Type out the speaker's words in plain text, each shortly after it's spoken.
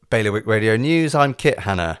Bailiwick Radio News, I'm Kit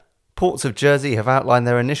Hanna. Ports of Jersey have outlined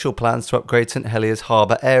their initial plans to upgrade St Heliers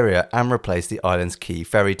harbour area and replace the island's key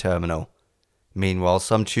ferry terminal. Meanwhile,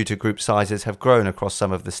 some tutor group sizes have grown across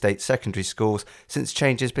some of the state secondary schools since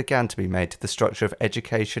changes began to be made to the structure of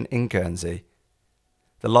education in Guernsey.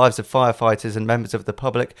 The lives of firefighters and members of the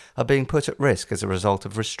public are being put at risk as a result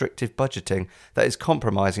of restrictive budgeting that is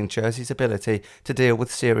compromising Jersey's ability to deal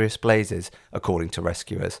with serious blazes, according to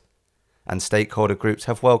rescuers. And stakeholder groups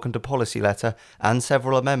have welcomed a policy letter and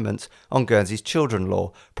several amendments on Guernsey's children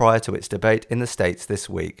law prior to its debate in the States this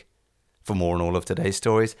week. For more on all of today's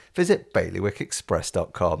stories, visit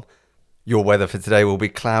bailiwickexpress.com. Your weather for today will be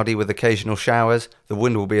cloudy with occasional showers. The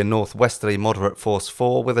wind will be a northwesterly moderate force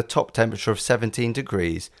 4 with a top temperature of 17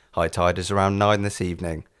 degrees. High tide is around 9 this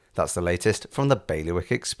evening. That's the latest from the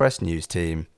Bailiwick Express news team.